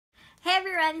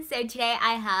everyone, so today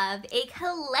I have a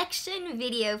collection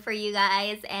video for you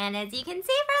guys, and as you can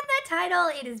see from the title,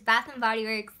 it is Bath & Body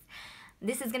Works.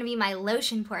 This is going to be my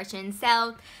lotion portion.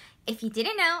 So if you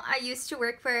didn't know, I used to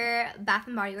work for Bath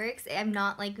 & Body Works. I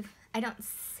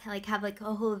don't have like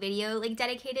a whole video like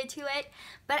dedicated to it,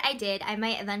 but I did. I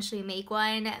might eventually make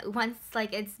one once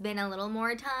like it's been a little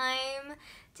more time,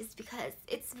 just because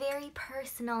it's very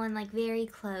personal and like very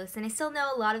close, and I still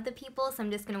know a lot of the people, so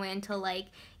I'm just gonna wait until like,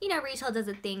 you know, retail does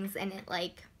its things and it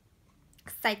like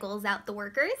cycles out the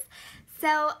workers.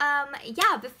 So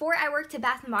yeah, before I worked at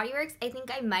Bath & Body Works, I think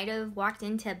I might have walked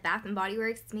into Bath & Body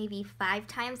Works maybe 5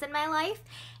 times in my life,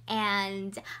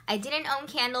 and I didn't own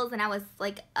candles, and I was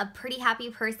like a pretty happy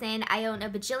person. I own a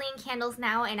bajillion candles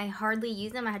now, and I hardly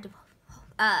use them. I had to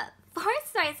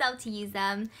force myself to use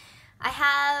them. I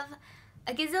have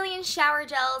a gazillion shower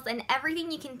gels and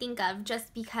everything you can think of,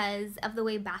 just because of the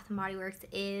way Bath & Body Works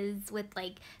is with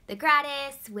like the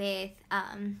gratis, with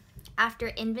after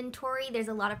inventory. There's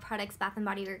a lot of products Bath &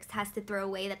 Body Works has to throw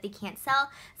away that they can't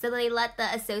sell, so they let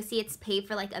the associates pay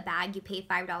for like a bag. You pay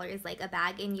 $5 like a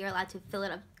bag, and you're allowed to fill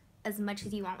it up as much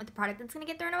as you want with the product that's gonna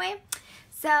get thrown away.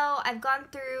 So I've gone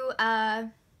through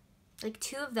like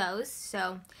 2 of those,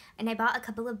 and I bought a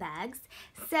couple of bags.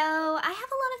 So I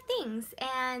have a lot of things,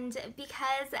 and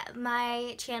because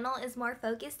my channel is more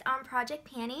focused on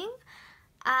project panning,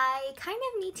 I kind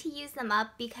of need to use them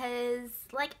up, because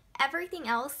like everything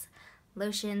else,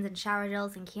 lotions and shower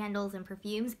gels and candles and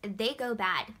perfumes, they go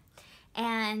bad.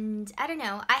 And I don't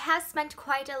know, I have spent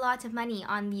quite a lot of money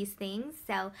on these things,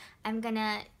 so I'm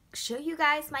gonna show you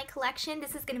guys my collection.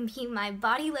 This is gonna be my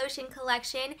body lotion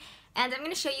collection, and I'm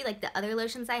gonna show you like the other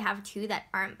lotions I have too that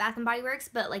aren't Bath & Body Works,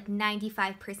 but like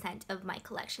 95% of my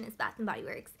collection is Bath & Body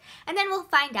Works. And then we'll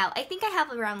find out. I think I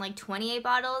have around like 28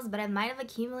 bottles, but I might have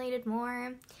accumulated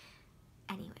more.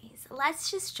 Anyways,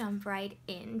 let's just jump right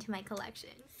into my collection.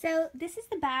 So this is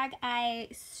the bag I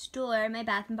store my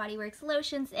Bath & Body Works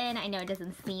lotions in. I know it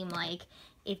doesn't seem like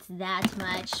it's that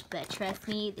much, but trust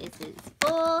me, this is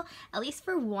full, at least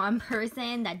for one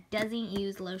person that doesn't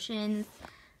use lotions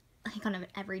like on an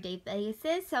everyday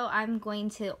basis. So I'm going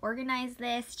to organize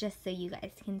this just so you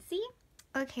guys can see.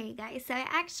 Okay guys, so I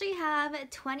actually have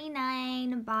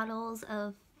 29 bottles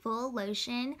of full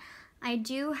lotion. I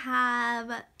do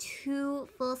have 2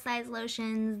 full-size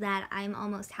lotions that I'm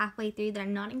almost halfway through that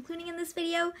I'm not including in this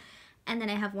video, and then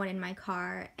I have 1 in my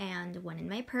car and 1 in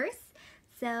my purse.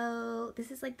 So this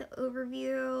is like the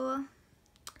overview.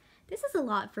 This is a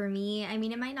lot for me. I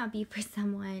mean, it might not be for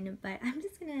someone, but I'm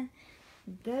just gonna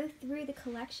go through the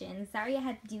collection. Sorry I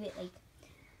had to do it like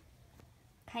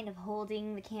kind of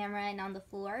holding the camera and on the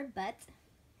floor, but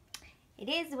it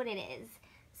is what it is.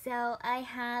 So I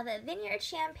have Vineyard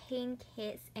Champagne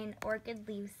Kiss and Orchid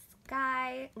Leaves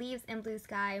and Blue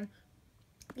Sky.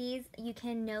 These you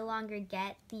can no longer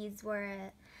get. This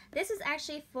was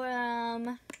actually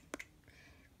from,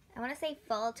 I want to say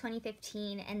fall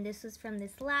 2015, and this was from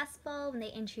this last fall when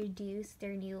they introduced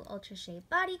their new Ultra Shea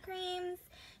body creams.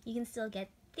 You can still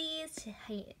get these,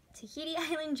 Tahiti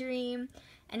Island Dream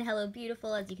and Hello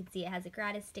Beautiful. As you can see, it has a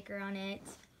gratis sticker on it.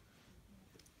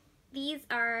 These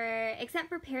are, except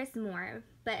for Paris More,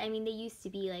 but I mean they used to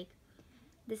be like,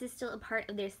 this is still a part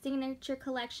of their signature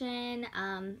collection.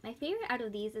 My favorite out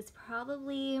of these is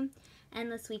probably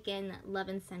Endless Weekend Love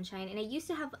and Sunshine, and I used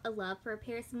to have a love for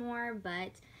Paris More,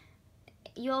 but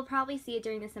you'll probably see it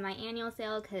during the semi-annual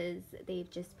sale because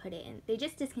they've just put it in. They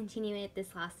just discontinued it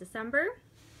this last December.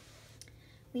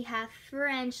 We have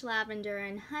French Lavender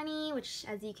and Honey, which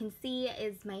as you can see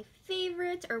is my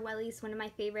favorite, or well, at least one of my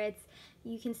favorites.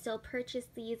 You can still purchase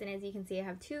these, and as you can see I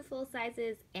have 2 full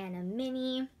sizes and a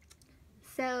mini.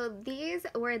 So these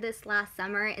were this last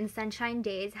summer, and Sunshine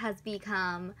Days has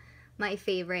become my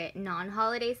favorite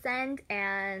non-holiday scent,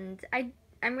 and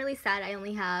I'm really sad I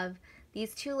only have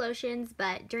these 2 lotions,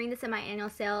 but during the semi-annual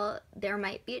sale there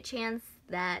might be a chance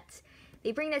that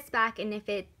they bring this back, and if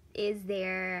it is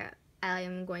there,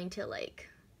 I'm going to like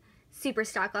super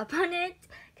stock up on it,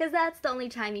 because that's the only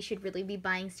time you should really be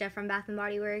buying stuff from Bath &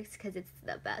 Body Works, because it's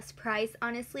the best price,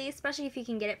 honestly, especially if you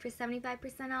can get it for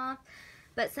 75% off.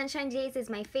 But Sunshine Days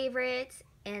is my favorite,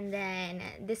 and then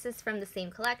this is from the same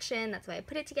collection, that's why I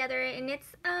put it together, and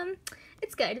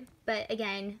it's good, but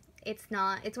again, it's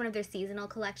one of their seasonal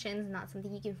collections, not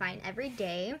something you can find every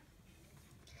day.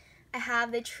 I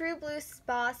have the True Blue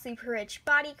Spa Super Rich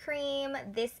Body Cream.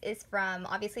 This is from,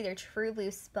 obviously, their True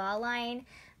Blue Spa line,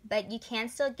 but you can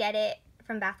still get it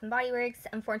from Bath & Body Works.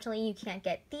 Unfortunately, you can't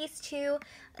get these 2.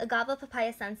 Agave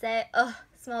Papaya Sunset. Ugh,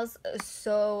 smells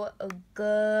so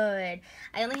good.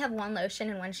 I only have 1 lotion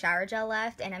and 1 shower gel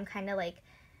left, and I'm kind of like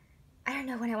I don't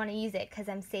know when I want to use it because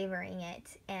I'm savoring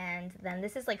it. And then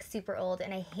this is like super old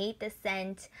and I hate this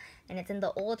scent and it's in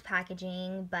the old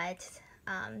packaging, but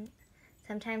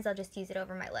sometimes I'll just use it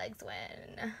over my legs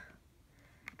when,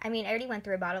 I mean, I already went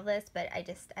through a bottle of this, but I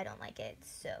don't like it.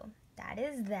 So that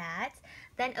is that.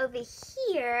 Then over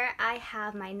here, I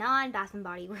have my non-Bath &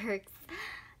 Body Works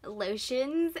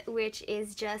lotions, which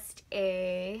is just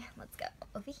a, let's go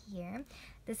over here.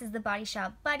 This is the Body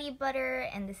Shop Body Butter,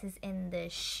 and this is in the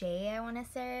Shea, I want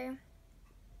to say.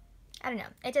 I don't know.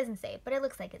 It doesn't say, but it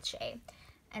looks like it's Shea.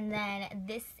 And then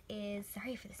this is,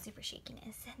 sorry for the super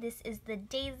shakiness, this is the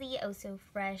Daisy Oh So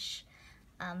Fresh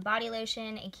body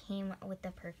lotion. It came with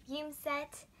the perfume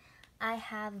set. I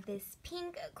have this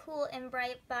pink Cool and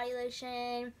Bright body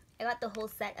lotion. I got the whole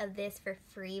set of this for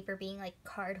free for being like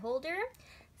card holder.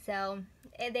 So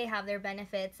they have their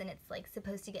benefits and it's like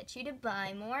supposed to get you to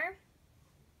buy more.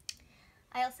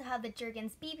 I also have the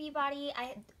Jergens BB Body.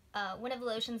 One of the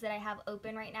lotions that I have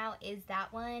open right now is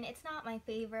that one. It's not my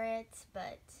favorite,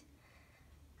 but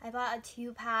I bought a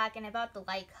 2-pack and I bought the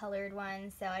light colored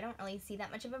one, so I don't really see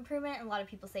that much of improvement. A lot of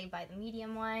people say buy the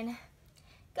medium one.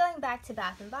 Going back to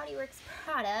Bath & Body Works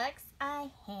products, I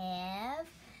have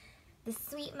the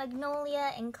Sweet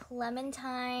Magnolia and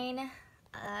Clementine.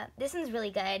 This one's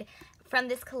really good. From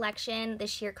this collection, the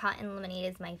Sheer Cotton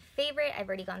Lemonade is my favorite. I've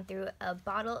already gone through a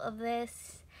bottle of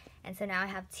this, and so now I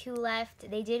have 2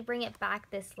 left. They did bring it back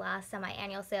this last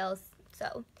semi-annual sales,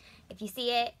 so if you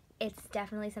see it, it's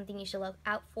definitely something you should look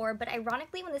out for. But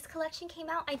ironically, when this collection came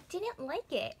out, I didn't like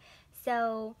it.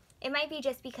 So it might be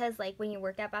just because like when you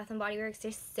work at Bath & Body Works,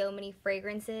 there's so many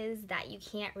fragrances that you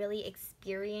can't really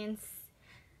experience,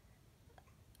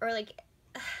 or like,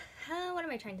 what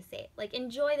am I trying to say? Like,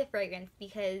 enjoy the fragrance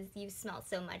because you smell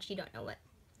so much, you don't know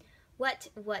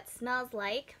what smells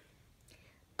like.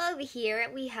 Over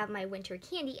here, we have my Winter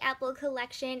Candy Apple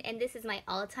collection, and this is my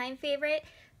all-time favorite,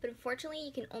 but unfortunately,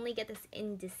 you can only get this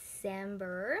in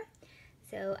December.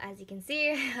 So, as you can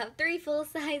see, I have 3 full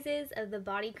sizes of the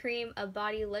body cream, a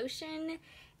body lotion,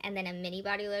 and then a mini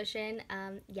body lotion.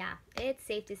 Yeah, it's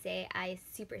safe to say I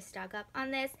super stock up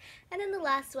on this. And then the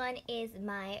last one is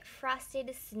my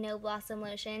Frosted Snow Blossom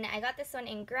lotion. I got this one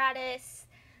in gratis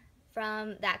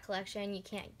from that collection. You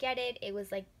can't get it. It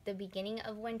was like the beginning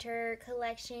of winter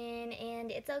collection,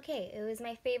 and it's okay. It was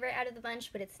my favorite out of the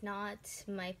bunch, but it's not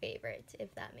my favorite,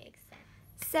 if that makes sense.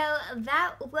 So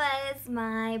that was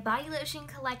my body lotion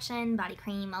collection, body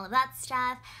cream, all of that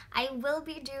stuff. I will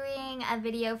be doing a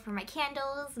video for my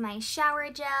candles, my shower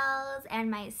gels,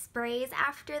 and my sprays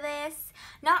after this.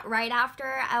 Not right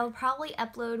after. I'll probably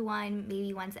upload one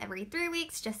maybe once every 3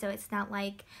 weeks, just so it's not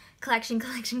like collection,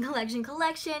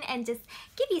 and just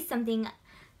give you something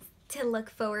to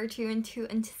look forward to and to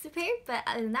anticipate. But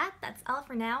other than that, that's all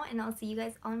for now, and I'll see you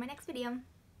guys all in my next video.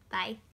 Bye.